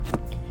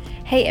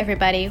Hey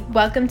everybody,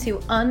 welcome to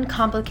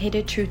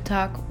Uncomplicated Truth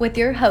Talk with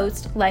your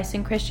host,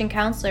 licensed Christian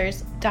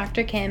counselors,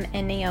 Dr. Kym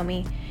and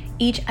Naomi.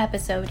 Each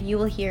episode you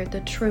will hear the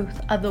truth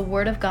of the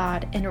Word of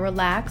God in a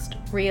relaxed,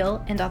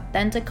 real, and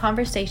authentic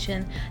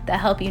conversation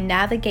that help you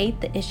navigate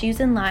the issues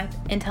in life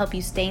and to help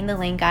you stay in the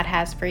lane God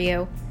has for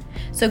you.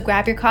 So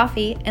grab your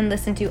coffee and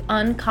listen to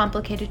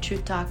Uncomplicated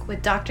Truth Talk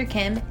with Dr.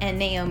 Kym and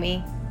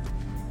Naomi.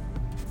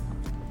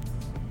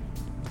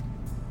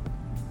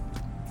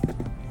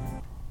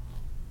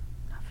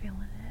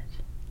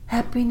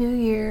 Happy New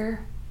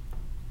Year.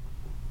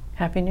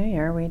 Happy New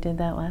Year. We did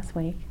that last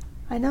week.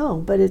 I know,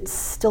 but it's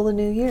still a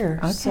new year.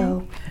 Okay.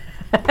 So,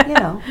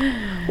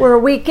 we're a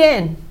week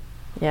in.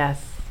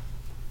 Yes.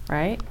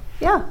 Right?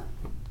 Yeah.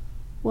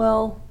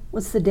 Well,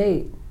 what's the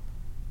date?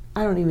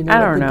 I don't even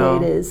know what the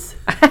date is.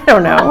 I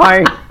don't know. Why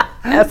are you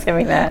asking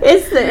me that?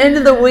 It's the end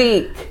of the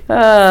week. It's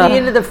the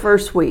end of the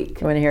first week.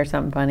 You want to hear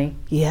something funny?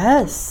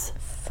 Yes.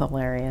 It's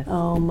hilarious.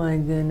 Oh my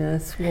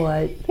goodness.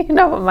 What? You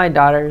know what my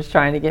daughter is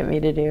trying to get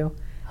me to do?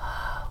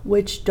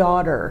 Which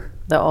daughter?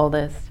 The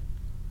oldest.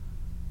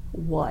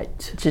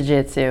 What?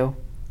 Jiu-jitsu.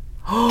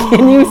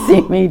 Can you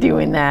see me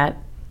doing that?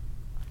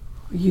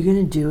 Are you going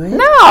to do it?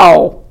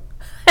 No!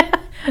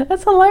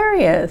 That's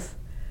hilarious.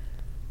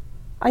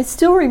 I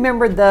still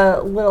remember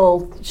the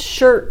little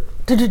shirt.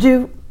 What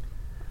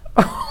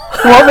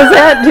was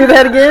that? Do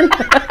that again?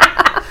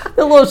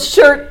 The little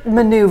shirt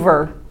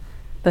maneuver.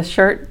 The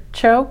shirt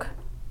choke?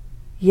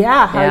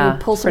 Yeah, how you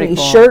pull somebody's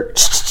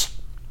shirt.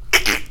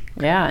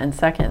 Yeah, in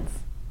seconds.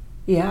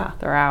 Yeah.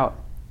 They're out.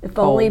 If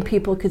only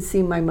people could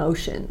see my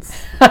motions.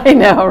 I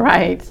know,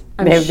 right?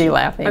 They'd be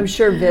laughing. I'm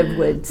sure Viv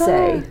would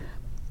say,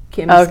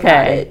 Kim's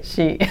got it.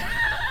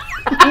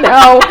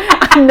 No.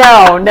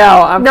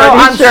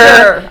 I'm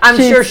sure. I'm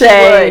sure she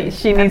would.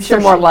 She needs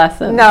some more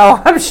lessons.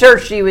 No, I'm sure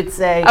she would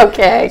say.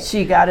 Okay.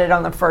 She got it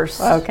on the first.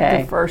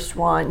 Okay. The first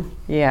one.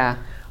 Yeah.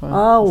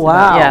 Well,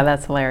 wow. Yeah,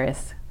 that's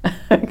hilarious.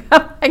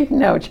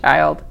 No,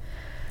 child.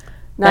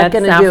 Not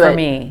going to do it. That's not for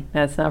me.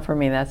 That's not for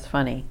me. That's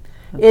funny.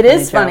 It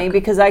is funny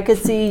because I could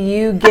see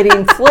you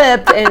getting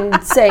flipped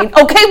and saying,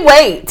 okay,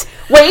 wait.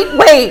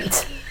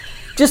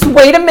 Just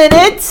wait a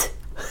minute.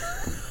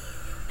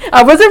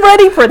 I wasn't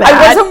ready for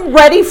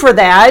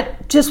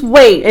that. Just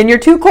wait. And you're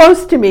too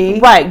close to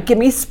me. Right. Give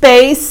me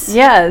space.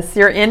 Yes,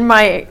 you're in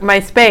my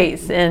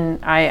space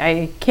and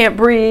I can't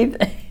breathe.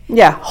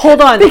 Yeah.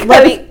 Hold on.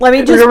 Let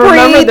me just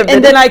breathe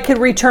and then I could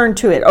return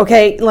to it.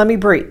 Okay. Let me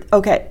breathe.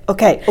 Okay.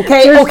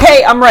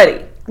 I'm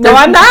ready. No,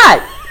 I'm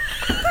not.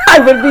 I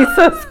would be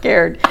so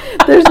scared.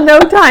 There's no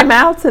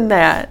timeouts in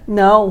that.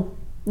 No.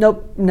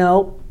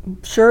 Nope.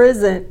 Sure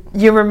isn't.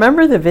 You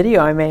remember the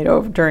video I made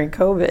during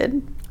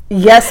COVID?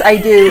 Yes, I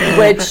do,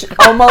 which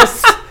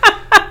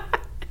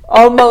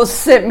almost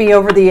sent me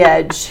over the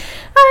edge.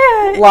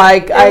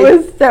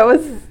 That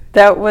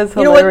was hilarious.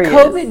 You know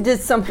what? COVID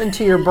did something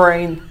to your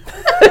brain.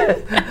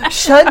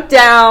 Shut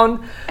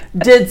down.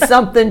 Did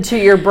something to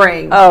your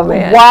brain. Oh,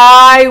 man.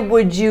 Why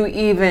would you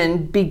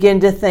even begin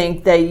to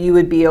think that you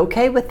would be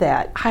okay with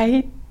that?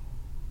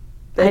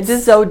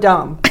 That's so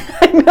dumb.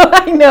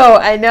 I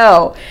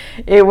know.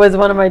 It was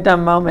one of my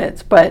dumb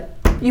moments, but...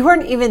 You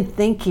weren't even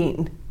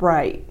thinking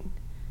right.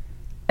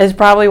 It's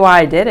probably why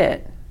I did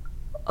it.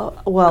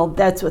 Well,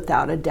 that's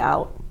without a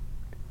doubt.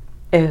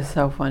 It was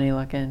so funny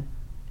looking.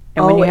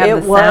 And when you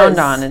have the sound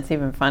on, it's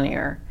even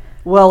funnier.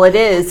 Well, it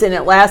is, and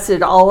it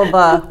lasted all of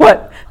a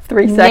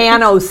 3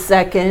 seconds?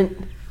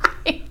 Nanosecond.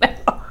 I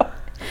know.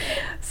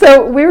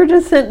 So we were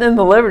just sitting in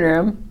the living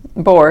room,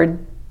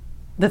 bored,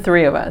 the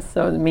three of us.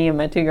 So it was me and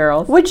my two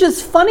girls. Which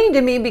is funny to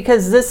me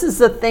because this is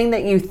the thing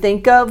that you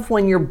think of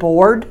when you're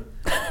bored.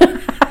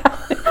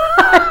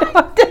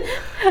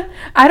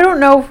 I don't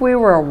know if we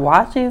were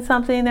watching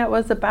something that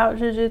was about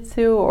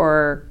jiu-jitsu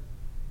or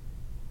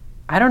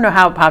I don't know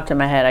how it popped in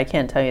my head. I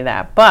can't tell you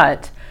that.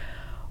 But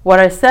what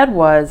I said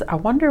was, I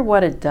wonder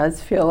what it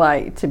does feel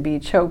like to be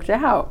choked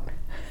out.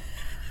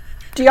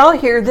 Do y'all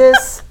hear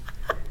this?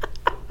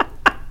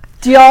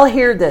 Do y'all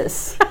hear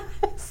this?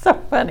 So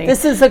funny.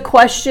 This is a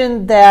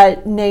question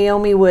that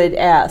Naomi would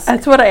ask.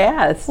 That's what I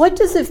asked. What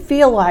does it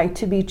feel like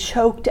to be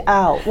choked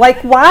out?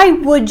 Like, why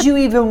would you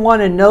even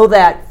want to know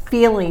that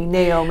feeling,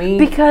 Naomi?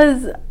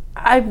 Because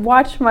I've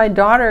watched my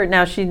daughter.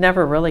 Now, she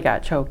never really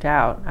got choked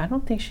out. I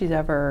don't think she's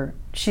never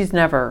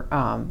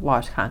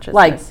lost consciousness.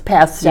 Like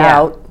passed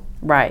out.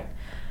 Right.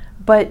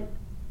 But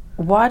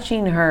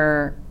watching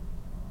her,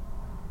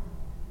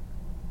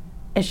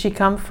 as she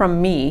comes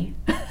from me,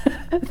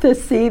 to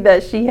see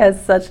that she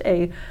has such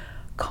a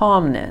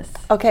calmness.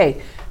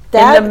 Okay.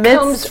 That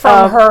comes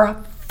from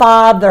her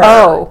father.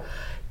 Oh.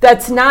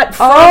 That's not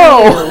from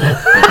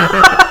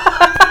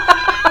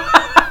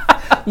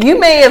you. You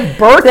may have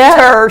birthed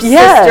her,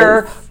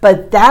 sister,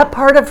 but that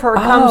part of her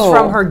comes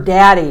from her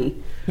daddy.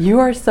 You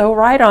are so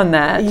right on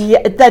that.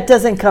 Yeah, that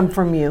doesn't come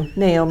from you,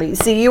 Naomi.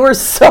 See, you were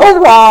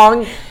so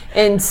wrong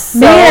in so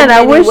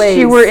many ways. I wish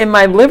you were in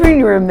my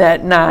living room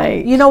that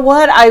night. You know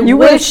what? I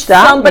wish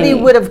somebody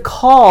would have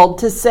called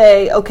to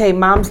say, okay,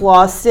 Mom's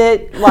lost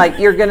it. Like,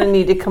 you're going to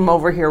need to come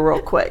over here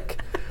real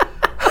quick.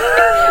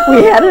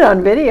 We had it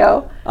on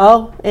video.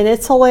 Oh, and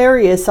it's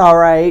hilarious, all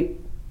right.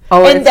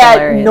 Oh, and it's that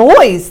hilarious.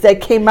 noise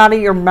that came out of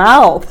your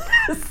mouth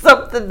is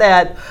something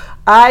that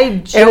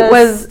I just... It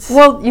was,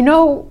 well, you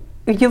know,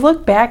 you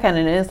look back on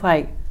it and it's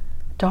like,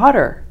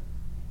 daughter,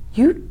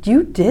 you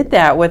did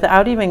that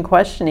without even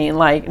questioning,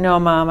 like, no,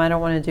 Mom, I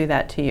don't want to do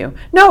that to you.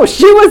 No,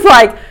 she was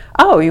like,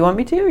 oh, you want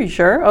me to? Are you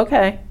sure?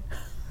 Okay.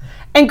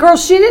 And girl,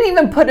 she didn't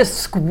even put a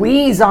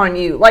squeeze on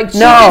you. Like, she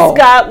No. just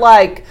got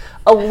like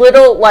a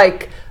little,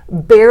 like,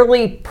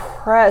 barely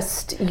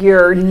pressed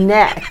your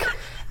neck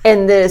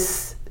and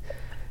this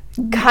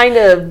kind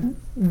of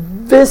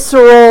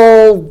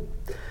visceral,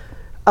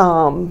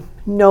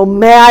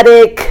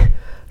 nomadic,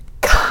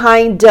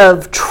 kind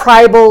of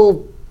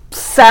tribal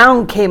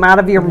sound came out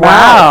of your mouth.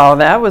 Wow,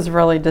 that was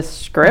really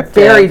descriptive.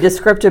 Very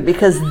descriptive,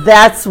 because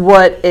that's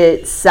what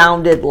it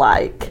sounded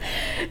like.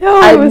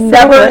 Oh, it was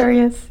so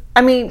hilarious.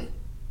 I mean,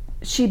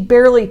 she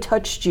barely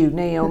touched you,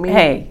 Naomi.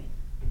 Hey,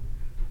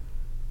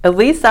 at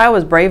least I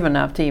was brave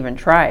enough to even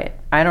try it.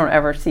 I don't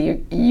ever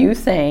see you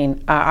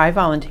saying, I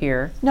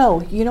volunteer.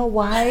 No, you know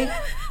why?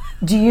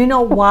 Do you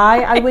know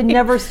why I would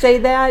never say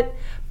that?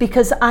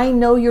 Because I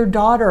know your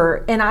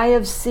daughter, and I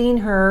have seen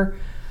her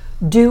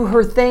do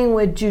her thing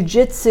with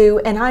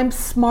jujitsu, and I'm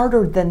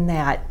smarter than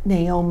that,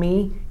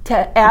 Naomi,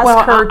 to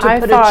ask her to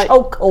put a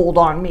chokehold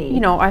on me. You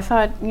know, I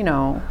thought, you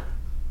know,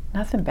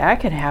 nothing bad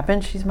could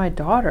happen. She's my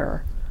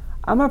daughter.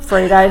 I'm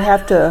afraid I'd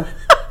have to...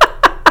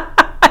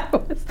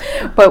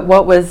 But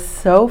what was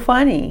so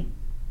funny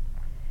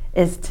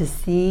is to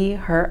see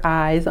her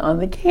eyes on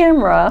the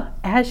camera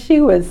as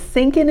she was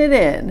sinking it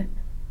in.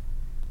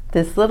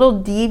 This little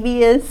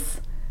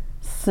devious,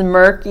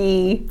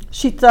 smirky...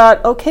 She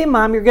thought, okay,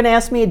 Mom, you're going to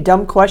ask me a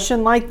dumb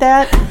question like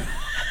that?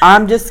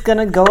 I'm just going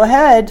to go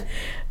ahead.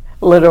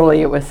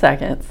 Literally, it was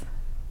seconds.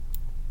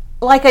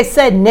 Like I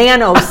said,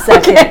 nanoseconds.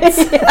 Okay, yes.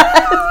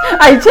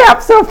 I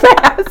tapped so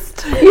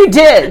fast. You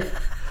did.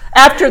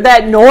 After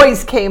that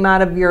noise came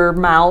out of your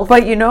mouth.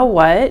 But you know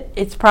what?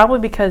 It's probably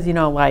because, you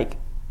know, like,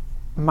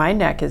 my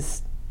neck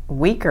is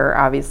weaker,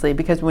 obviously,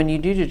 because when you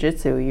do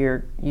jiu-jitsu,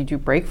 you do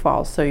break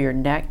falls, so your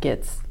neck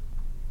gets,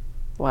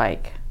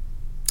 like...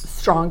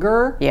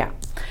 Stronger? Yeah.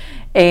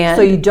 And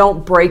so you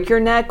don't break your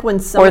neck when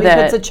somebody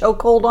puts a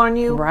chokehold on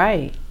you?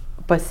 Right.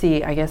 But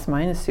see, I guess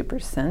mine is super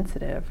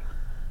sensitive.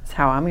 That's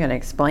how I'm going to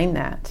explain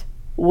that.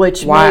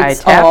 Which why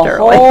makes I tapped a her.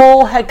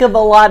 whole heck of a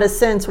lot of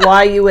sense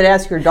why you would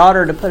ask your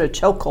daughter to put a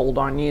chokehold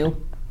on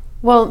you.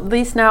 Well, at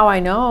least now I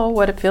know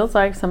what it feels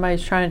like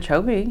somebody's trying to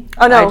choke me.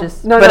 Oh, no.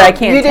 But I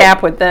can't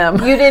tap with them.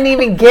 You didn't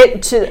even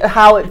get to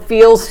how it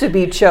feels to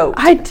be choked.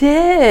 I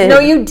did. No,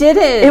 you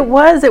didn't.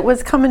 It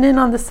was coming in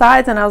on the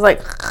sides, and I was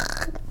like...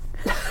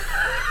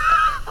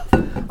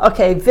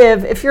 Okay,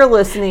 Viv, if you're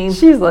listening...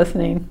 She's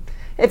listening.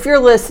 If you're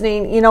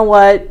listening, you know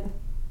what?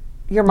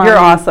 You're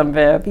awesome,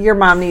 Viv. Your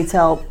mom needs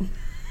help.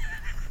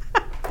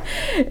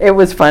 It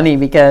was funny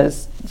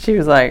because she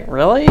was like,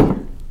 really?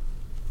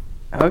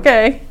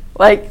 Okay.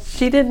 Like,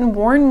 she didn't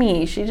warn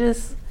me. She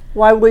just...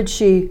 Why would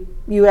she?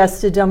 You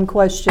asked a dumb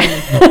question.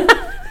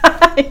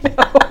 I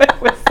know.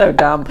 It was so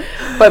dumb.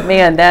 But,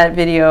 man, that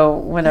video,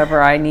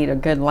 whenever I need a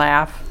good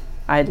laugh,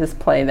 I just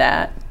play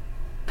that.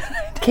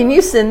 Can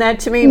you send that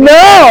to me? No,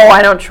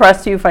 I don't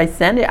trust you if I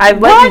send it. I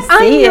let you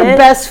see I'm your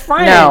best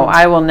friend. No,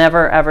 I will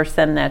never, ever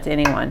send that to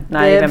anyone.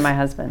 Not Viv, even my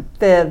husband.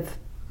 Viv.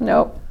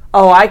 Nope.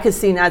 Oh, I could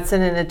see not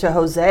sending it to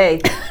Jose.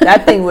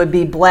 That thing would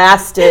be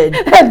blasted.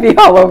 That'd be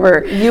all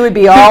over. You would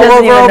be all over. He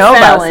doesn't even know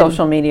about O'Fallon.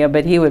 social media,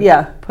 but he would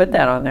put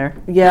that on there.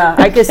 Yeah,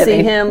 I could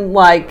see him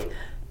like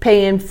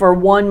paying for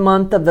 1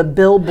 month of a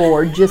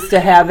billboard just to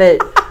have it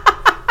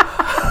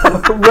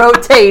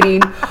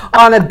rotating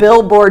on a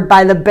billboard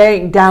by the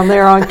bank down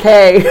there on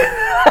K.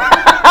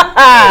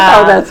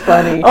 Oh, that's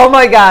funny. Oh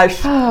my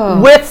gosh.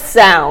 With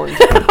sound.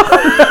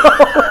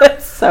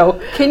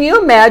 So, can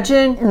you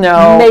imagine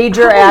no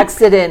major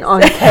accident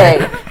on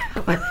K?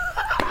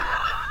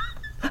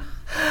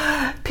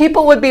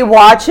 People would be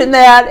watching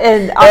that,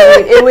 and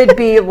it would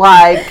be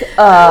like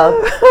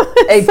a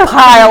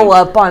pile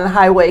up on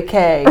Highway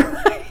K.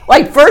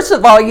 Like, first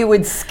of all, you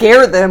would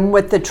scare them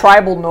with the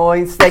tribal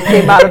noise that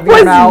came out of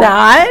your mouth.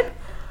 Not?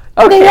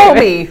 Okay.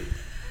 Naomi,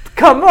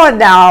 come on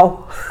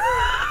now.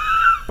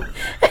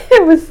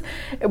 It was.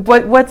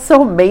 But what's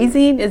so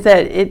amazing is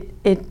that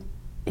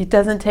it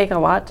doesn't take a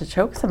lot to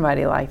choke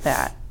somebody like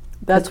that.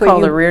 That's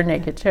called a rear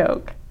naked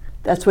choke.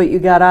 That's what you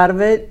got out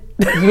of it?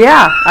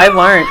 Yeah, I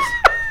learned.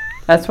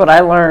 That's what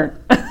I learned.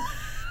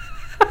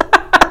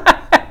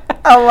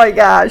 Oh my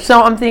gosh.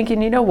 So I'm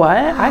thinking, you know what?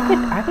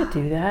 I could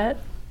do that.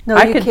 No,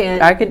 you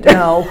can't. I could.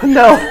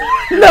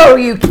 No,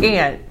 you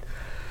can't.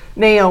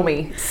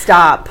 Naomi,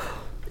 stop.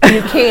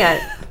 You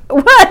can't.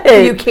 What?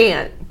 You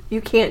can't.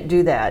 You can't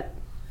do that.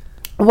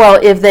 Well,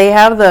 if they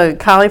have the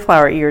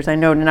cauliflower ears, I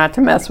know not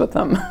to mess with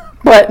them.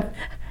 But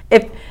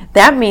if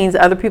that means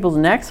other people's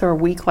necks are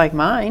weak like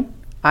mine,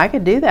 I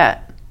could do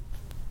that.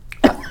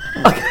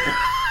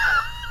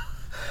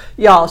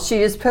 Y'all, she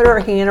just put her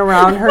hand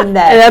around her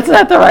neck. And that's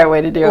not the right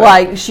way to do it.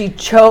 Like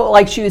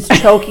she was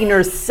choking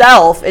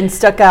herself and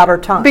stuck out her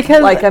tongue.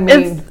 Because like, I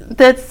mean,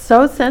 that's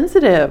so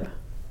sensitive.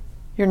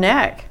 Your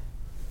neck.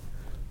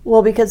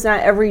 well, because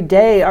not every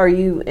day are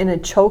you in a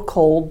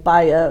chokehold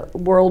by a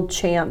world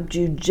champ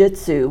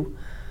jiu-jitsu.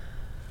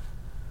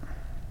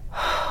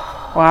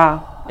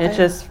 Wow. It's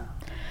just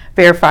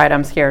verified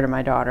I'm scared of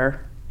my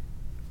daughter.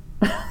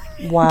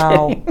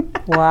 Wow.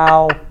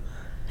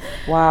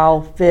 Wow,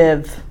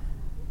 Viv.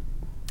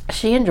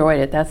 She enjoyed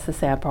it. That's the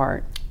sad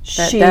part.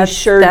 She that's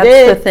sure did.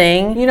 That's the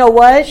thing. You know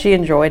what? She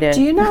enjoyed it.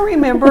 Do you not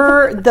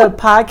remember the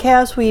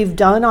podcast we've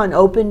done on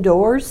open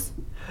doors?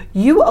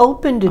 You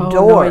opened a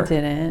door. No, I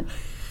didn't.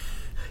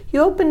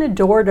 You opened a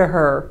door to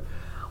her,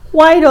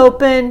 wide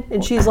open,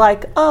 and she's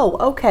like, "Oh,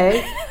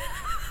 okay."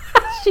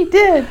 She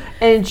did.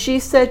 And she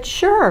said,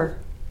 "Sure."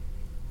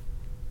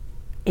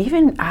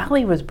 Even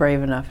Allie was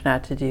brave enough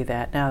not to do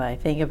that, now that I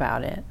think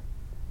about it.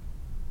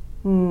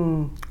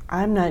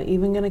 I'm not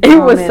even going to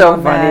comment It was so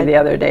on funny that. the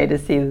other day to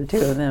see the two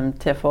of them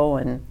tiffle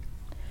and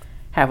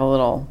have a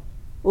little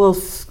roll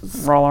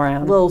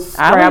around. little Allie's a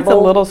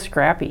scrabble. little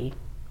scrappy.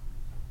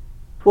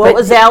 What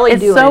was Allie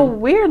doing? It's so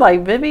weird.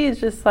 Like, Vivi is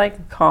just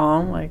like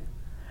calm. Like,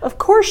 of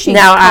course she's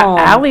now, calm.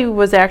 Allie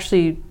was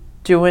actually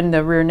doing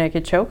the rear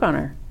naked choke on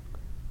her.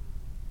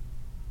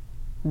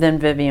 Then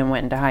Vivian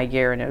went into high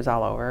gear and it was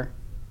all over.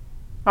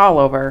 All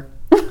over.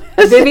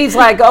 Vivi's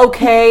like,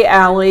 "Okay,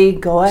 Allie,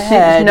 go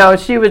ahead."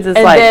 She was just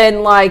and like.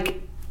 then,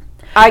 like,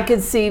 I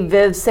could see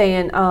Viv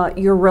saying,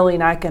 "You're really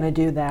not going to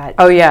do that."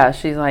 Oh, yeah.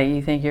 She's like,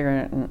 "You think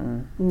you're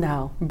going to."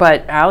 No.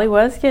 But Allie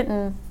was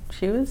getting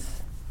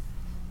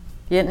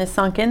it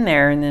sunk in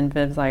there. And then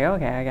Viv's like,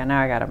 "Okay, now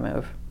I got to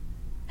move."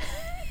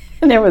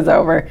 And it was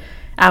over.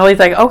 Allie's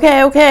like,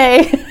 okay,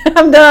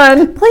 I'm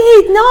done.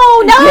 Please,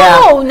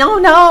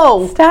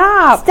 no.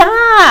 Stop.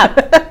 Stop.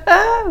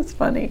 It's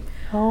funny.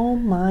 Oh,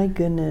 my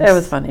goodness. It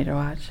was funny to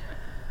watch.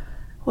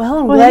 Well,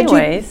 I'm glad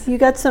anyways. you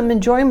got some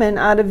enjoyment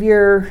out of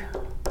your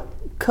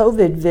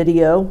COVID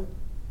video.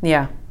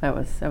 Yeah, that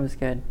was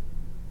good.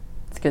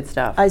 It's good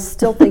stuff. I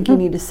still think you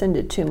need to send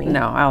it to me.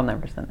 No, I'll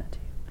never send it to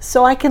you.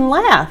 So I can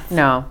laugh.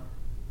 No.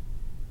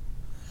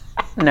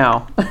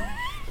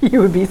 You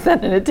would be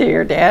sending it to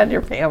your dad,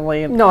 your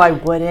family. And No, I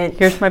wouldn't.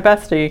 here's my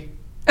bestie.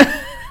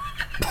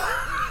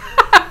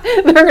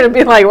 They're going to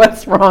be like,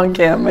 "What's wrong,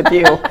 Kim, with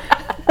you?"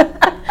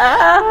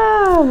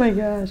 Oh, my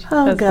gosh.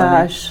 Oh, That's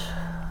gosh.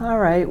 All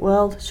right.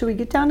 Well, should we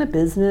get down to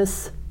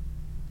business?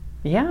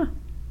 Funny. Yeah.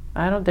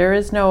 There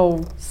is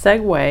no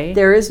segue.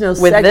 There is no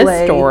with segue.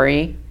 this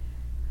story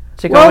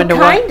to go Well, into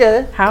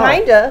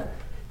kinda,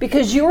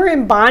 because you were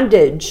in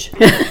bondage.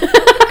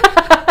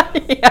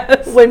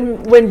 Yes.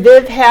 When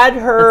Viv had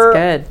her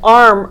That's good.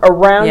 arm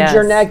around Yes.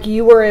 your neck,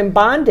 you were in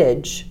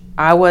bondage.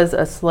 I was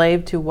a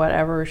slave to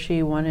whatever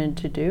she wanted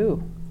to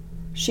do.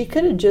 She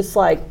could have just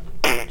like,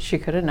 She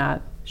could have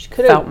not she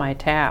could felt have, my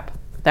tap.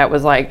 That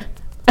was like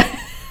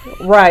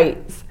right,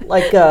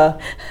 like a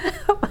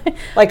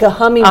hummingbird. a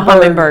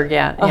hummingbird.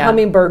 Yeah. A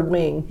hummingbird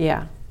wing.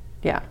 Yeah.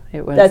 Yeah.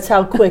 It was. That's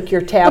how quick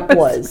your tap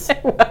was.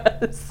 It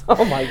was.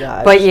 Oh my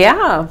gosh. But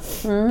yeah.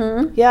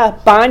 Yeah,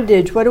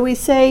 bondage. What do we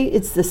say?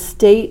 It's the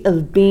state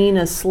of being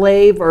a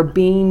slave or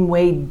being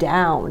weighed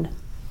down.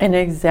 And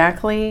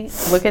exactly,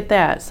 look at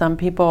that. Some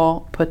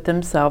people put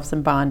themselves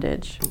in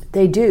bondage.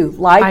 They do.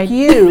 Like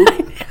you.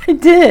 I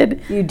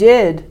did. You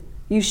did.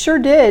 You sure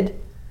did.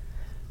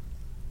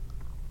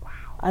 Wow.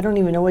 I don't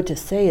even know what to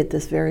say at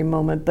this very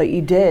moment, but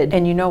you did.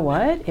 And you know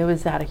what? It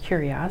was out of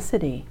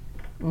curiosity.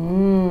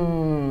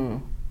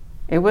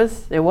 It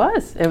was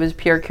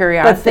pure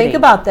curiosity. But think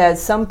about that.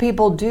 Some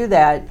people do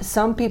that.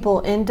 Some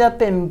people end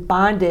up in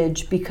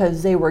bondage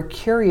because they were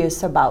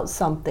curious about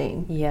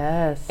something.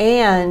 Yes.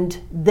 And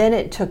then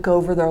it took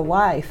over their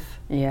life.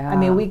 Yeah. I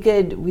mean, we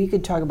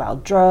could talk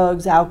about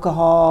drugs,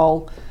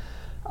 alcohol,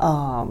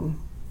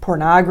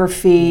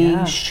 pornography,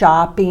 Yeah.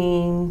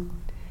 shopping,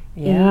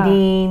 Yeah.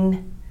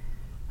 eating.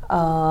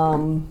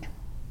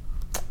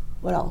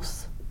 What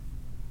else?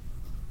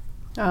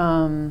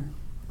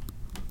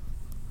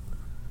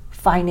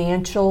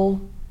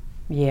 Financial.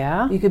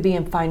 Yeah. You could be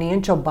in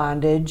financial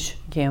bondage,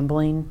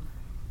 Gambling.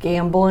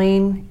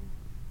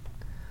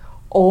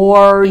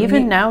 or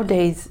Even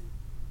nowadays,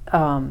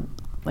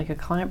 like a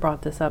client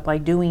brought this up,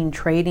 like doing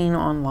trading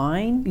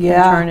online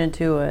can turn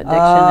into an addiction.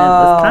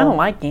 And it's kind of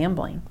like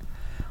gambling.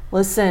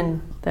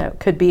 Listen, That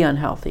could be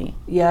unhealthy.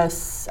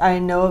 yes, I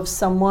know of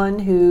someone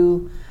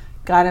who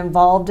got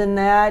involved in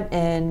that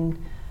and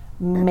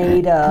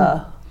made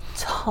a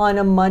ton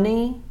of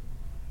money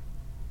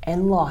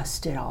and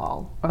lost it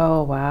all.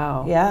 Oh,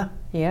 wow. Yeah,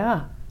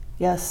 Yeah.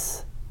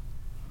 yes.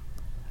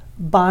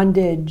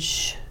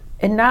 Bondage.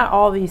 And not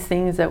all these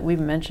things that we've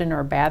mentioned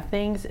are bad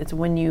things. It's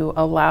when you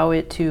allow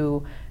it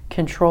to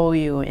control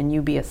you and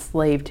you be a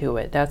slave to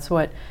it. That's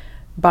what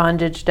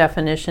bondage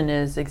definition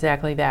is,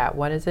 exactly that.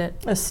 What is it?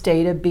 A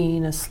state of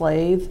being a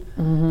slave,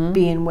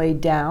 being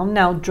weighed down.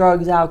 Now,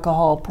 drugs,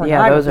 alcohol,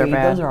 pornography, Yeah, those are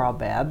bad. those are all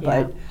bad.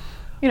 Yeah. But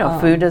You know,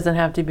 food doesn't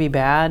have to be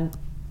bad.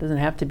 Doesn't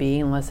have to be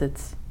unless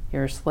it's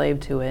you're a slave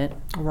to it.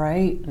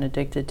 Right. And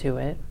addicted to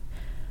it.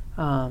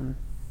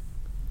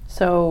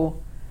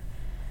 So,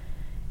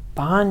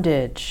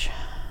 bondage.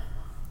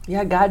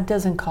 Yeah, God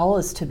doesn't call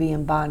us to be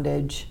in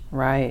bondage.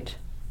 Right.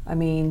 I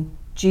mean,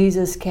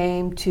 Jesus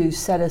came to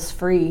set us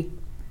free.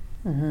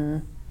 Mm-hmm.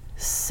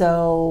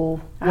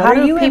 So, what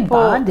are you in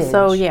bondage?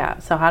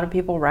 So how do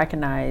people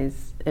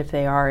recognize if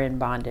they are in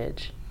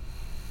bondage?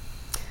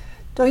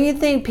 Don't you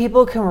think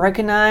people can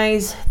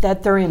recognize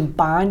that they're in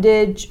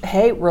bondage?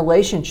 Hey,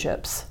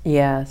 relationships.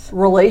 Yes.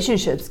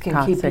 Relationships can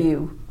Toxic keep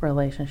you.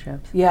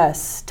 relationships.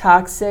 Yes,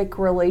 toxic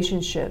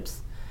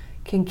relationships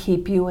can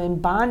keep you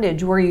in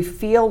bondage where you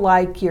feel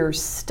like you're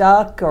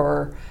stuck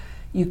or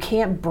you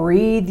can't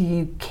breathe,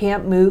 you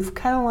can't move,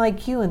 kind of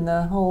like you in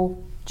the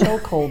whole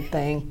chokehold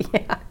thing.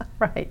 Yeah,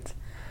 right.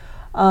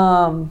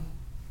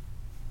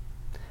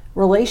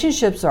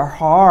 Relationships are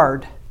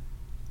hard.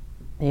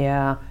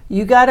 Yeah.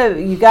 You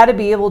gotta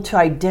be able to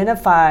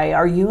identify,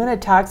 are you in a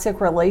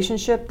toxic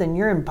relationship? Then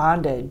you're in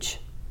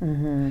bondage.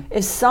 Mm-hmm.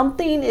 If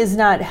something is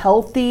not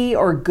healthy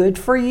or good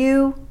for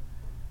you,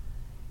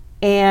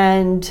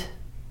 and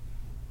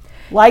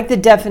like the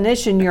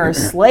definition, you're a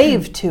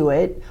slave to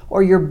it,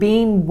 or you're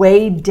being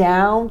weighed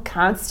down,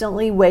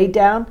 constantly weighed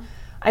down.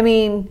 I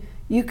mean,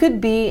 you could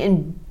be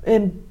in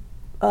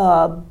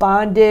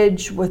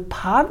bondage with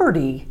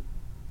poverty.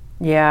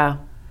 Yeah.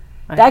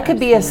 That could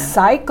be a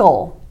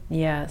cycle.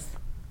 Yes.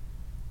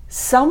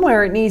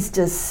 Somewhere it needs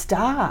to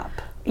stop.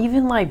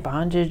 Even like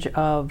bondage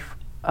of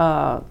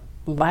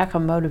lack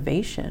of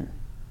motivation.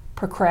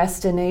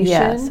 Procrastination.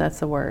 Yes,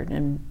 that's the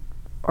word.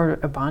 Or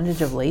a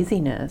bondage of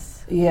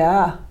laziness.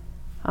 Yeah.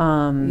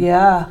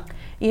 Yeah.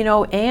 You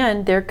know,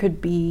 and there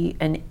could be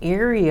an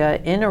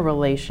area in a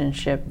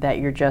relationship that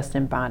you're just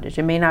in bondage.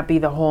 It may not be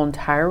the whole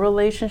entire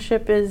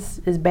relationship is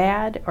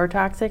bad or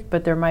toxic,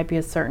 but there might be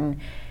a certain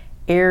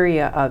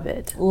area of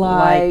it.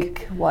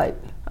 Like what?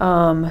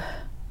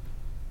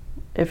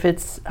 If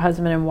it's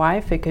husband and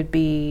wife, it could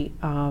be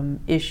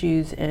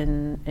issues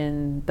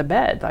in the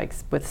bed, like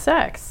with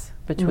sex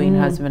between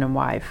husband and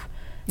wife.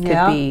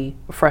 Could be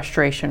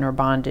frustration or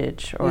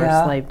bondage or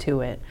a slave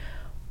to it.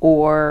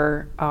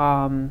 Or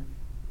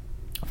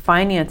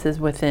finances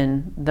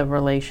within the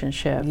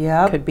relationship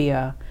could be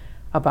a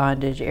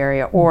bondage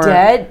area. Or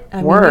debt.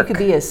 I work. mean, you could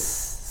be a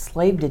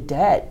slave to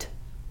debt.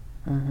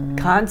 Mm-hmm.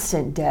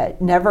 Constant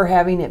debt, never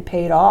having it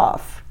paid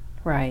off.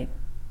 Right.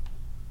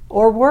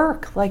 Or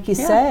work, like you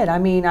said. I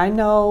mean, I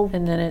know.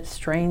 And then it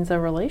strains a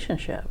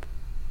relationship.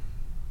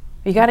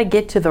 You got to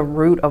get to the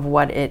root of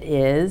what it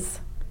is.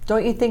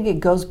 Don't you think it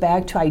goes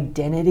back to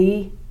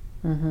identity?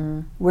 Mm-hmm.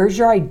 Where's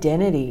your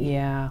identity?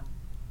 Yeah.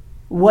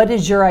 What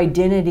is your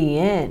identity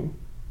in?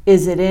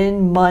 Is it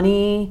in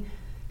money,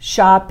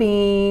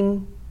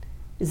 shopping?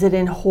 Is it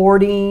in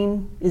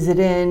hoarding? Is it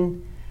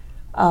in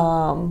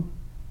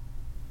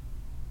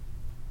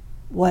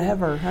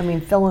whatever? I mean,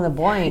 fill in the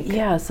blank.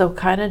 Yeah, so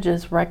kind of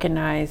just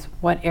recognize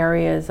what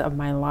areas of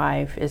my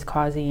life is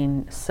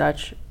causing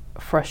such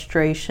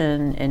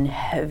frustration and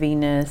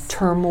heaviness.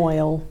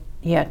 Turmoil.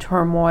 Yeah,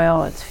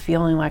 turmoil. It's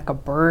feeling like a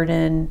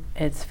burden.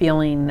 It's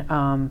feeling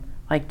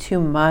like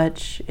too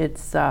much.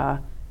 It's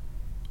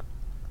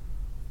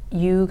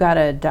you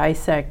gotta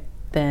dissect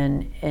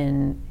then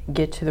and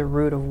get to the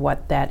root of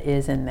what that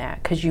is in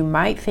that, because you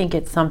might think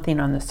it's something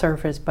on the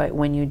surface, but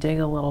when you dig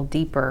a little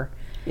deeper,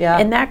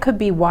 and that could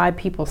be why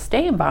people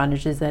stay in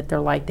bondage, is that they're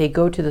like, they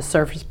go to the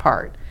surface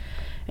part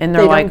and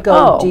they're like,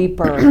 don't go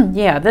deeper.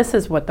 Yeah, this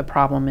is what the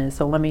problem is,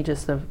 so let me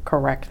just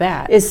correct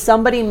that. Is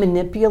somebody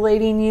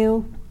manipulating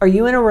you? Are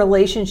you in a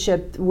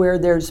relationship where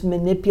there's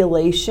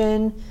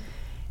manipulation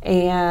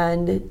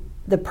and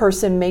the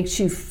person makes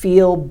you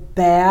feel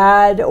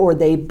bad, or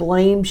they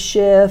blame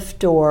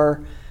shift,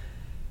 or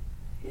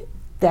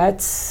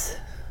that's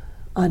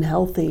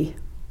unhealthy?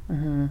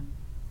 Mm-hmm.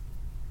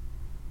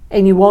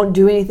 And you won't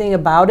do anything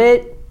about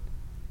it?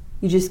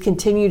 You just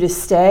continue to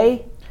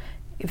stay?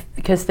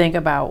 Because think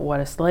about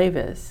what a slave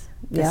is.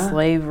 The Yeah.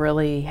 slave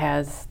really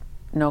has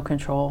no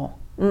control.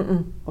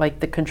 Mm-mm. Like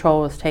the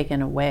control is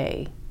taken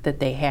away that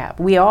they have.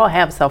 We all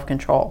have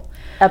self-control.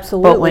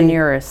 Absolutely. But when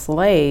you're a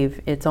slave,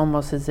 it's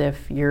almost as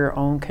if your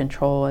own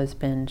control has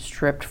been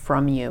stripped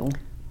from you.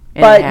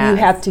 But you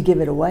have to give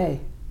it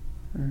away.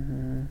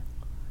 Mm-hmm.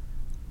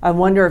 I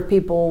wonder if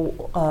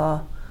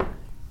people,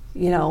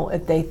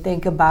 if they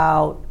think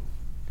about,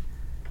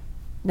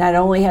 not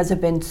only has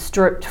it been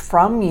stripped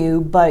from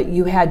you, but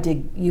you had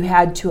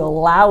to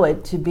allow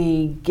it to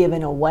be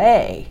given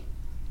away.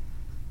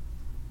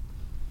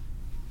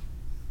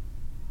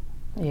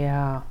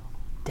 Yeah.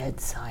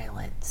 Dead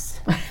silence.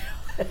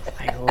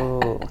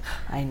 Oh.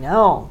 I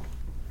know.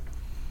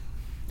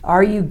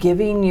 Are you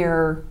giving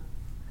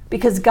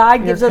because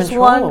God gives us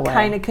one away.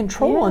 kind of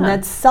control, and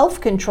that's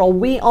self-control.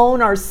 We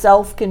own our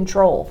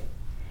self-control.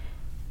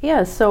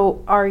 Yeah,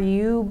 so are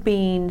you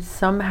being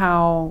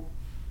somehow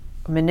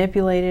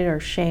manipulated or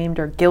shamed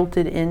or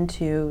guilted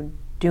into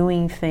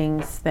doing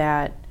things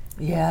that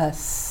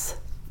Yes.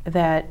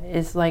 that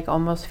is like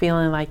almost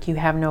feeling like you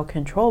have no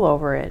control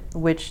over it,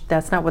 which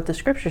that's not what the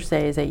scriptures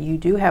say, is that you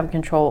do have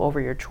control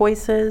over your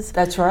choices.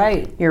 That's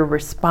right. Your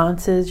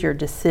responses, your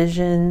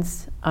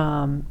decisions.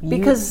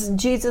 Because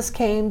Jesus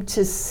came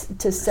to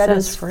set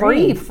us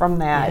free from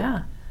that.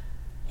 Yeah.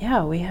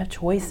 Yeah, we have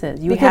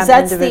choices. You because have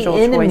that's individual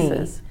the enemy.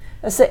 choices.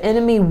 That's the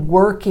enemy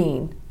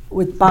working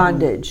with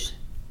bondage,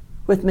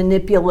 with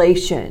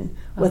manipulation,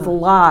 with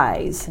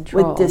lies,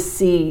 Control. with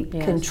deceit,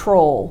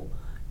 control,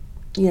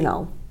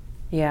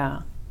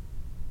 Yeah.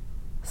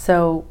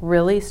 So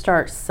really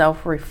start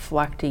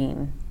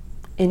self-reflecting.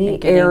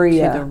 Any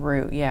area to the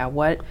root. Yeah.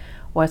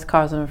 What's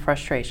causing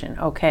frustration?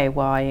 Okay.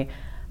 Well,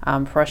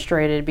 I'm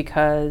frustrated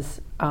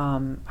because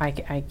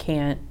I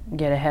can't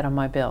get ahead on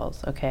my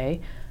bills.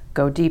 Okay.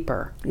 Go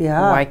deeper.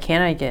 Yeah. Why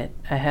can't I get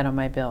ahead on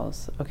my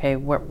bills? Okay.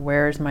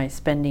 Where's my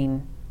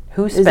spending?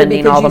 Who's Is spending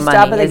it all the because money?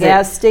 you stop at a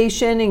gas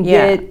station and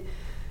get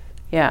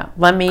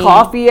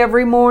coffee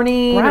every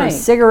morning or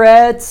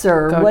cigarettes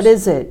or what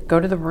is it? Go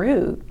to the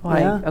root.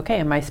 Okay,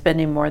 am I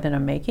spending more than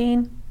I'm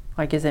making?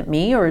 Like, is it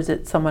me or is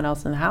it someone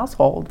else in the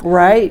household?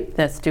 Right.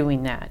 That's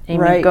doing that.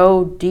 And you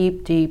go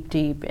deep, deep,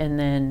 deep, and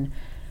then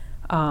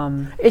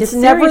it's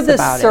never the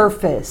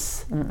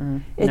surface.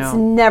 It's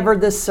never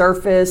the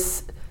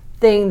surface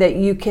thing that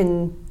you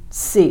can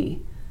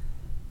see.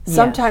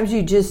 Sometimes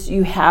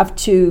you have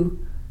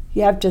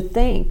to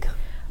think.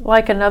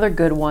 Like another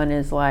good one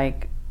is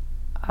like,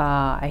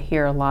 I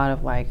hear a lot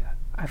of like,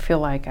 I feel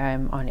like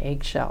I'm on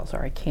eggshells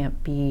or I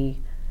can't be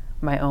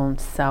my own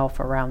self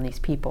around these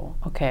people.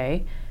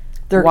 Okay.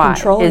 They're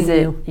controlling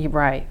you.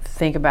 Right.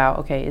 Think about,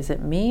 okay, is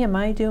it me?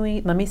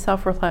 Let me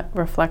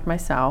self-reflect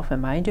myself.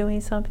 Am I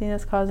doing something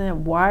that's causing it?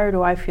 Why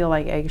do I feel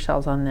like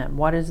eggshells on them?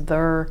 What is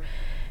their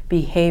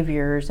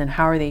behaviors and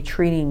how are they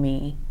treating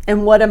me?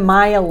 And what am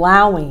I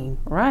allowing?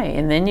 Right.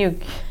 And then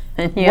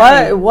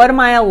what am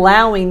I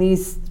allowing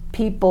these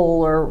people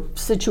or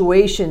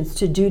situations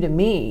to do to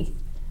me?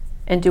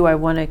 And do I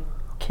want to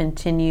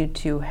continue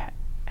to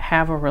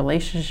have a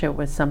relationship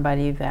with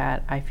somebody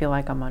that I feel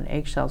like I'm on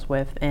eggshells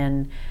with?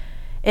 And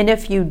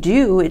if you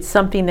do, it's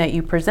something that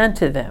you present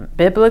to them.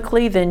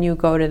 Biblically, then you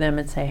go to them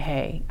and say,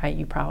 hey,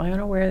 you probably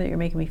aren't aware that you're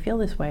making me feel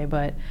this way,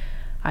 but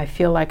I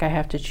feel like I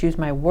have to choose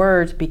my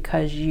words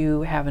because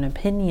you have an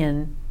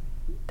opinion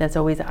that's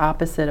always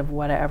opposite of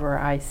whatever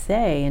I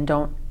say and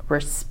don't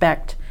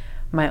respect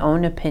my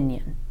own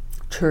opinion.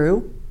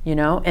 True.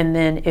 And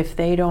then if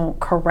they don't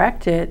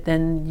correct it,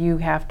 then you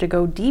have to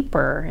go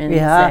deeper and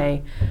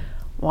say,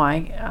 well,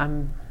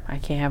 I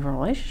can't have a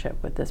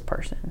relationship with this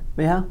person.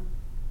 Yeah.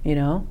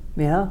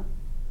 Yeah.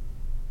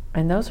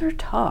 And those are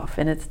tough,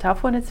 and it's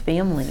tough when it's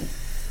family.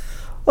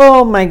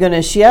 Oh my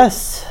goodness,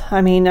 yes.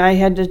 I mean, I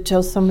had to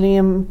tell somebody,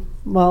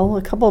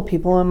 a couple of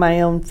people in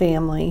my own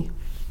family,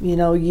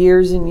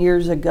 years and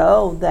years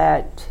ago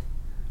that,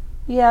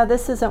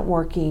 this isn't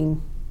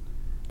working.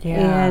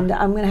 Yeah. And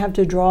I'm going to have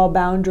to draw a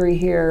boundary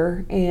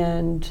here,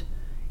 and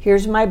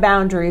here's my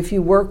boundary. If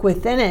you work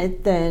within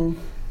it, then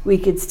we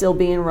could still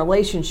be in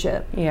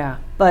relationship. Yeah.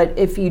 But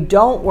if you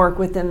don't work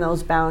within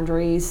those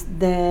boundaries,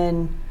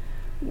 then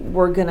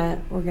we're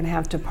gonna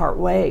have to part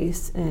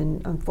ways.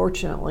 And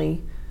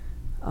unfortunately,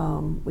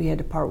 we had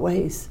to part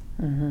ways.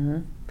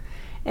 Mm-hmm.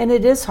 And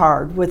it is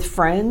hard with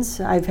friends.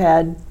 I've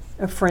had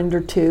a friend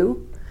or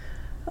two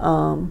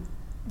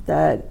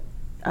that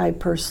I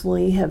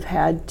personally have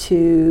had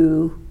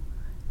to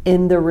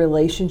end the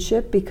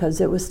relationship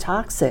because it was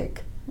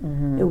toxic.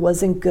 Mm-hmm. It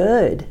wasn't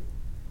good.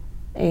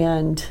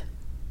 And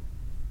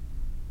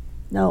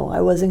no, I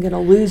wasn't going to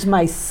lose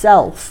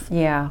myself.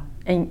 Yeah.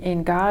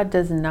 And God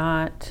does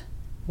not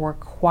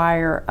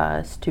require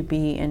us to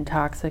be in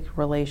toxic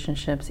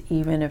relationships,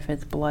 even if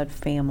it's blood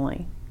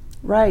family.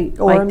 Right.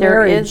 Or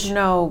marriage.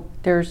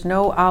 There's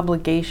no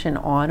obligation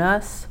on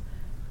us,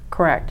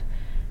 correct,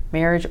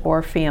 marriage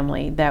or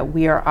family, that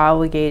we are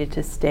obligated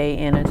to stay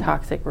in a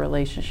toxic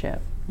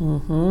relationship.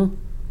 Mm-hmm.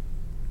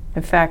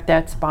 In fact,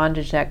 that's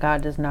bondage that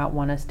God does not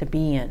want us to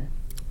be in.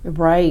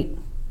 Right.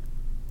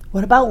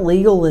 What about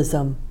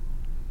legalism?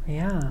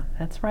 Yeah,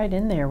 that's right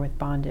in there with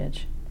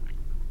bondage.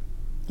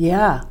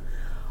 Yeah.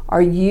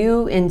 Are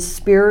you in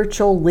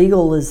spiritual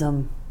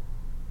legalism?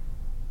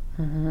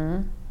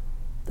 Mm-hmm.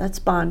 That's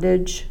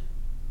bondage.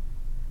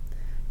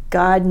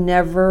 God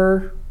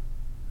never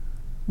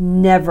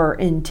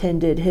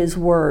intended His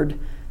word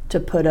to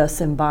put us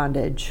in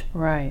bondage.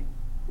 Right.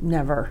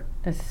 Never.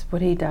 That's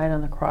what He died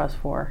on the cross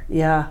for.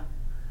 Yeah.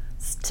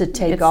 It's to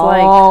take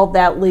all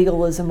that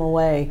legalism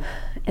away.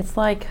 It's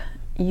like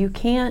you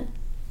can't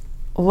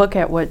look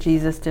at what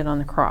Jesus did on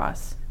the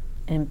cross,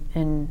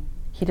 and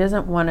He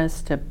doesn't want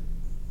us to,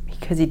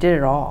 because He did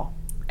it all.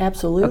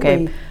 Absolutely.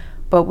 Okay,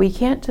 but we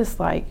can't just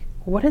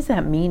what does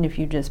that mean if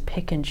you just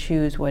pick and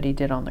choose what He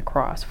did on the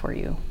cross for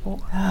you?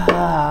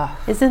 Well,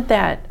 isn't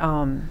that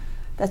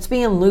that's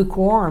being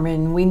lukewarm,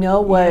 and we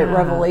know what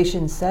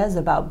Revelation says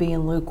about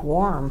being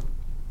lukewarm.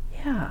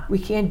 Yeah. We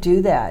can't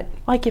do that.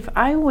 Like if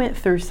I went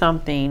through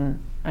something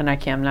and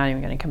I'm not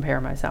even going to compare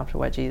myself to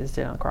what Jesus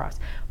did on the cross.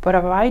 But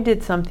if I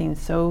did something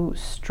so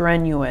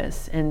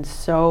strenuous and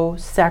so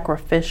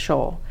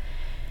sacrificial,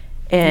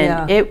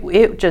 and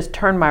it just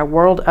turned my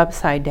world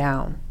upside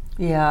down.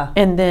 Yeah.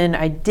 And then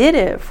I did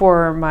it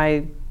for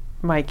my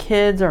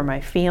kids or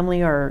my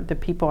family or the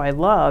people I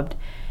loved,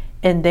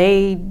 and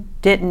they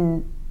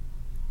didn't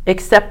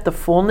accept the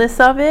fullness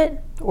of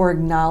it. Or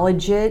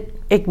acknowledge it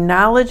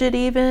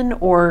even,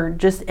 or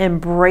just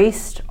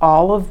embraced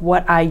all of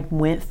what I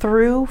went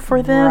through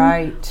for them.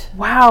 Right.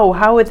 Wow,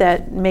 how would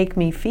that make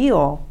me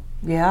feel?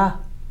 Yeah.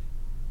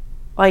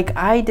 Like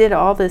I did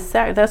all this,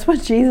 that's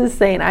what Jesus is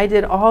saying. I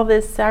did all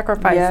this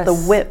sacrifice, Yes. the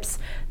whips,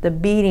 the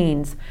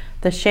beatings,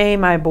 the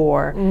shame I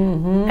bore,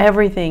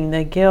 everything,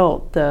 the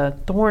guilt, the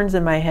thorns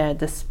in my head,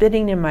 the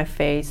spitting in my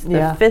face,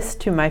 the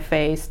fist to my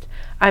face.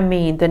 I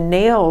mean, the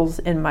nails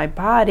in my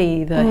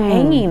body, the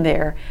hanging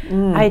there.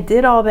 I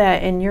did all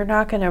that, and you're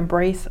not going to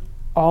embrace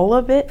all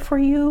of it for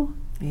you?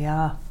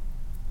 Yeah.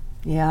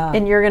 Yeah.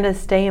 And you're going to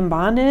stay in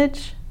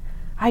bondage?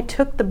 I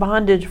took the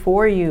bondage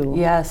for you.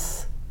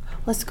 Yes.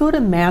 Let's go to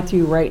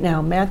Matthew right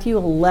now.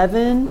 Matthew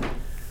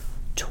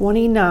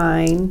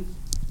 11:29.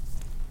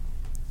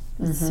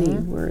 Let's see,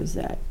 where is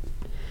that?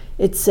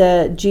 It's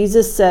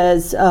Jesus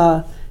says,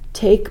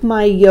 "Take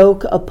my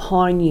yoke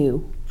upon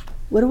you."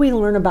 What do we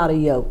learn about a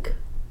yoke?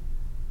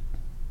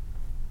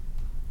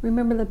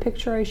 Remember the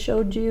picture I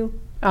showed you?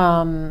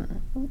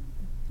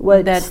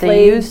 What that slaves,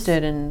 they used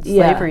it in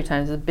slavery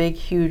times, a big,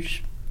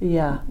 huge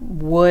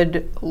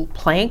wood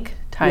plank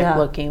type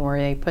looking, where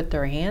they put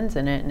their hands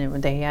in it,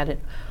 and they had it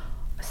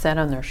set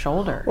on their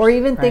shoulders. Or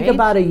even think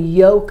about a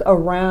yoke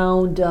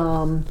around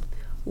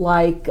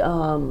like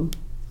an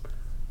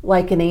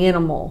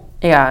animal.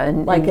 Yeah,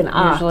 and an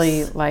ox.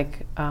 Usually,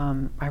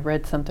 I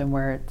read something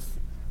where it's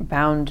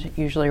bound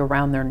usually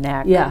around their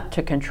neck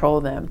to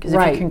control them. Because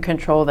if you can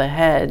control the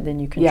head, then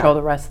you control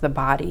the rest of the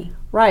body.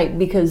 Right,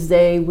 because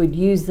they would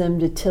use them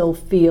to till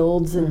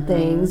fields and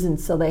things, and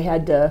so they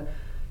had to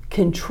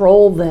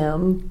control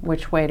them.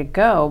 Which way to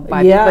go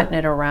by putting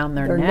it around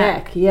their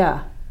neck.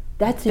 Yeah.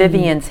 That's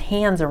Vivian's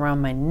hands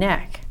around my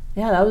neck.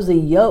 Yeah, that was a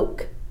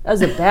yoke. That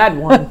was a bad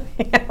one.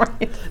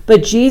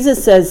 But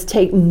Jesus says,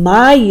 "Take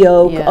my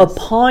yoke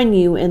upon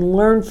you and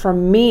learn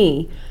from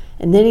me."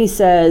 And then he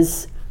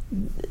says,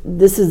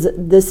 this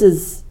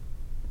is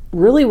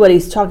really what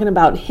he's talking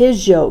about,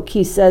 his yoke.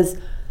 He says,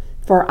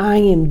 "For I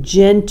am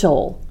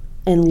gentle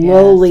and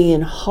lowly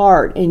in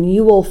heart, and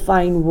you will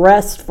find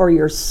rest for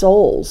your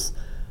souls."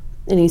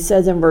 And he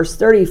says in verse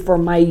 30, "For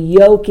my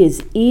yoke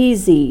is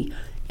easy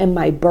and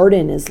my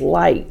burden is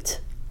light."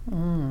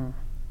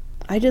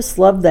 I just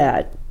love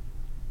that.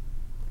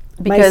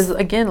 Because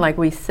again, like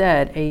we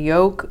said, a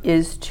yoke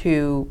is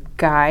to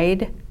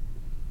guide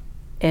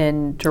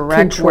and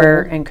direct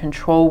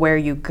control where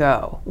you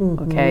go.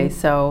 Okay,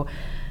 so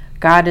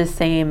God is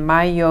saying,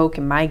 my yoke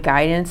and my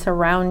guidance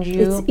around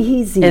you it's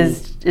easy.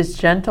 is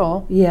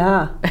gentle.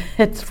 Yeah.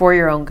 It's for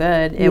your own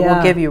good. It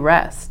will give you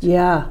rest.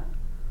 Yeah.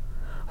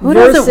 Who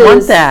doesn't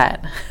want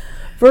that?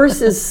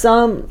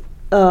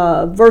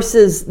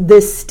 versus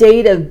this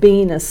state of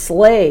being a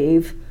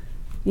slave,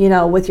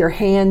 with your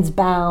hands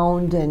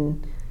bound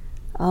and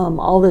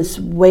all this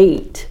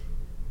weight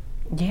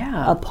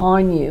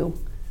upon you.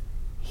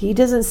 He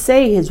doesn't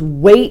say his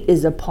weight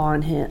is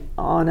upon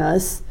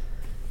us.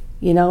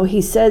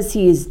 He says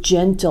he is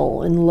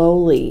gentle and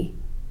lowly.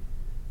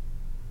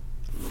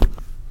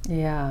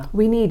 Yeah.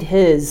 We need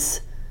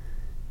his.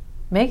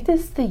 Make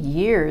this the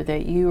year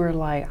that you are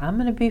like, I'm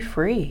going to be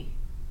free.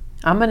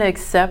 I'm going to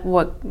accept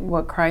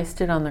what Christ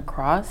did on the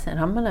cross, and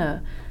I'm going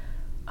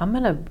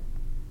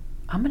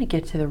to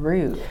get to the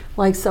root.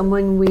 Like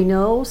someone we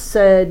know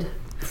said,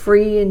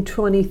 free in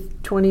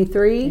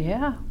 2023.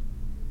 Yeah.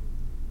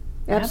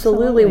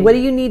 Absolutely. What do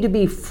you need to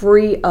be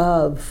free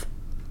of?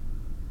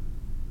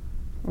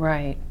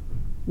 Right.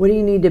 What do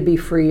you need to be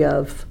free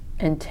of?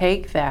 And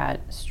take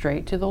that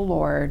straight to the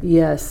Lord.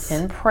 Yes.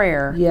 In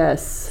prayer.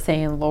 Yes.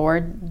 Saying,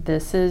 Lord,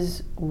 this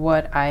is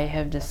what I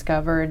have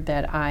discovered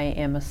that I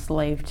am a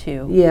slave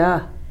to.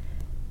 Yeah.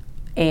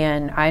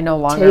 And I no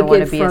longer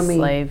want to be a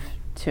slave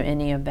to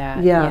any of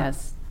that. Yeah.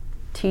 Yes.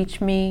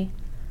 Teach me,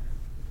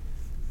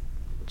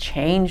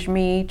 change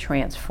me,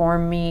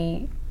 transform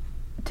me,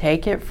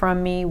 take it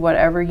from me,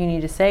 whatever you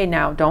need to say.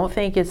 Now, don't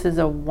think this is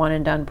a one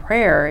and done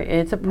prayer.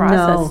 It's a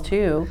process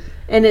too.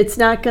 And it's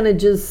not going to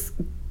just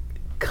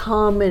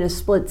come in a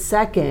split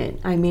second.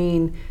 I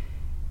mean,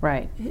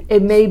 right.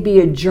 It may be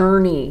a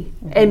journey.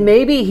 And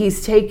maybe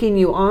he's taking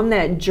you on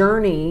that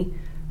journey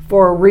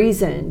for a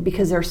reason,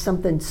 because there's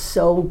something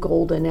so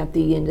golden at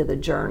the end of the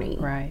journey.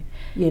 Right.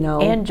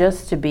 And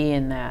just to be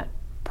in that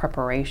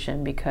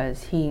preparation,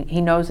 because he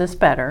knows us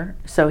better.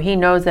 So he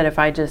knows that if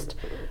I just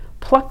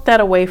pluck that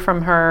away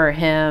from her or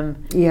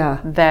him,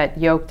 that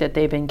yoke that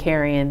they've been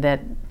carrying,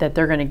 that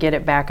they're going to get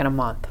it back in a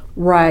month.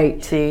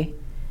 Right. See?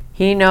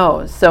 He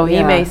knows. So he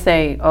Yeah. may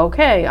say,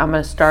 okay, I'm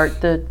going to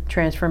start the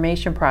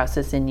transformation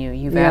process in you.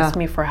 You've Yeah. asked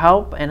me for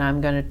help, and I'm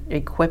going to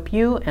equip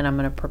you, and I'm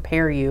going to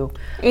prepare you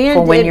And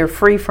for when you're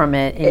free from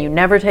it, and you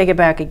never take it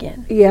back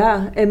again.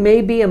 Yeah, it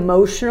may be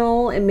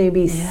emotional, it may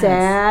be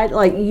sad.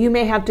 Like, you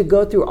may have to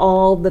go through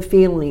all the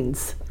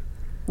feelings.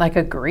 Like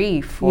a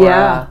grief.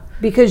 Or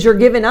because you're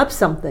giving up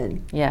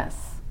something. Yes.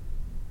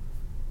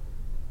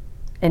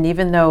 And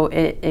even though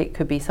it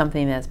could be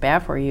something that's bad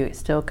for you, it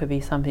still could be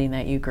something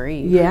that you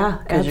grieve. Yeah,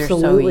 because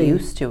absolutely. you're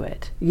so used to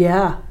it.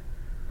 Yeah,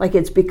 like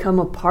it's become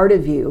a part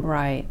of you.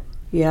 Right.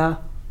 Yeah,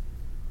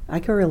 I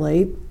can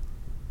relate.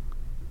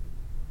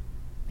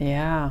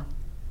 Yeah.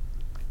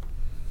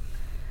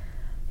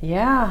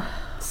 Yeah.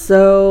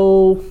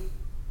 So,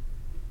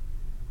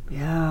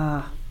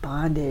 yeah,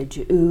 bondage.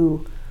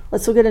 Ooh.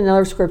 Let's look at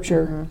another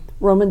scripture.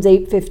 Romans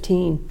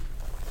 8:15.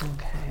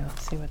 Okay,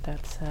 let's see what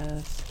that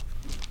says.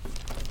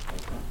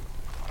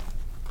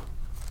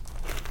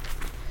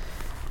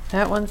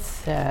 That one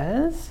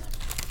says,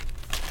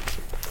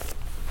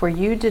 "For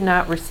you did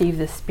not receive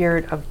the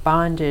spirit of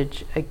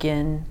bondage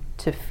again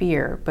to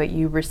fear, but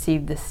you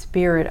received the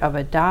spirit of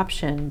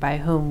adoption by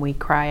whom we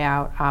cry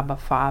out, Abba,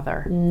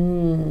 Father."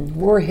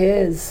 We're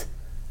his.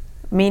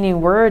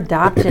 Meaning we're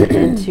adopted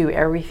into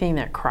everything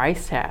that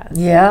Christ has.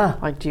 Yeah.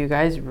 Like, do you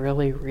guys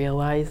really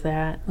realize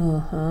that?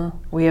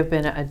 We have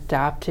been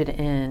adopted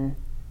in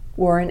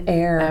We're an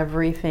heir.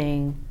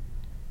 everything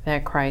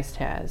that Christ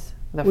has.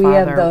 The We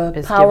Father have the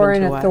is power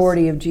given and to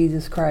authority us. of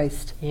Jesus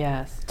Christ.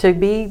 Yes.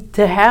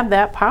 To have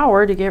that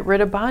power to get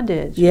rid of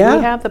bondage. Yeah.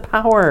 We have the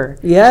power.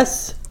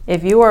 Yes.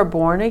 If you are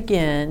born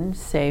again,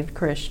 saved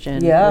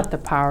Christian, with the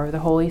power of the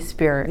Holy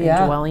Spirit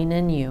indwelling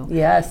in you,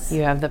 Yes.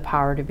 you have the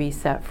power to be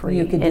set free.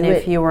 You can and do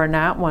if it. you are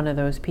not one of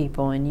those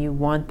people and you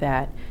want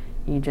that,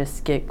 you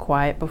just get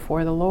quiet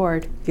before the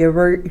Lord. Give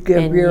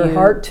And your you-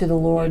 heart to the You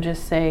Lord.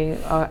 just say,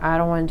 I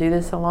don't want to do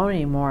this alone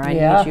anymore. I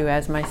Yeah. need you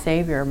as my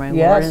Savior, my Lord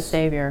and Yes.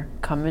 Savior.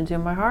 Come into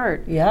my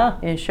heart Yeah.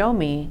 and show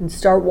me. And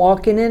start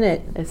walking in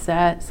it. It's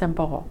that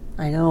simple.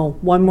 I know.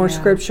 One more Yeah.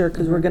 scripture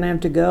because we're going to have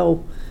to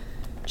go.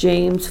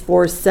 James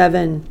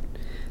 4:7.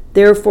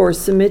 Therefore,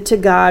 submit to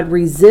God,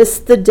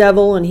 resist the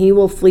devil, and he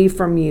will flee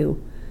from you.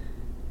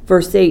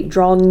 Verse 8,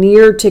 draw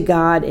near to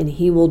God, and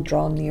he will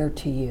draw near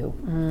to you.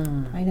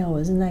 I know,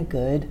 isn't that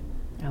good?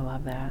 I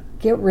love that.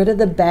 Get rid of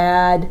the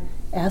bad.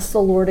 Ask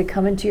the Lord to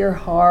come into your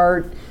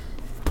heart.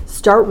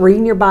 Start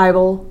reading your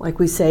Bible, like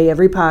we say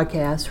every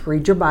podcast.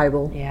 Read your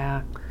Bible.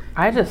 Yeah.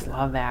 I just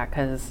love that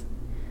because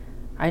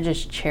I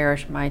just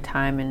cherish my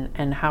time,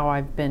 and how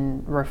I've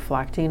been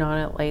reflecting on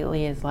it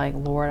lately is like,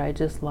 Lord, I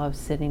just love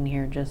sitting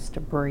here just to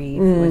breathe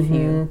with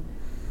you.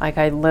 Like,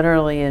 I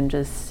literally am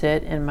just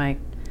sit in my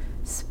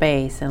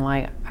space and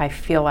like I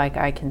feel like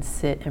I can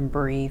sit and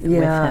breathe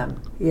with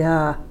him.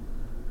 Yeah.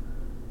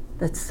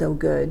 That's so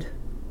good.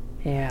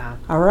 Yeah.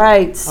 All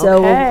right. So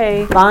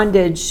Okay.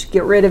 bondage,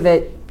 get rid of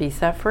it. Be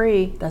set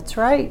free. That's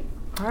right.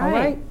 All All right.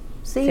 right.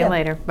 See See ya. you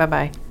later.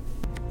 Bye-bye.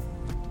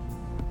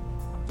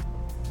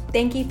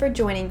 Thank you for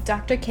joining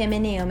Dr. Kym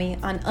and Naomi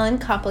on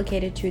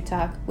Uncomplicated Truth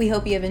Talk. We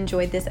hope you have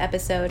enjoyed this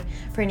episode.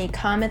 For any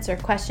comments or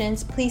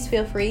questions, please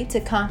feel free to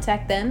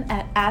contact them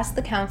at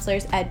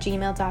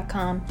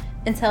askthecounselors@gmail.com.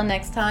 Until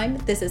next time,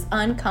 this is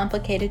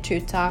Uncomplicated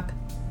Truth Talk.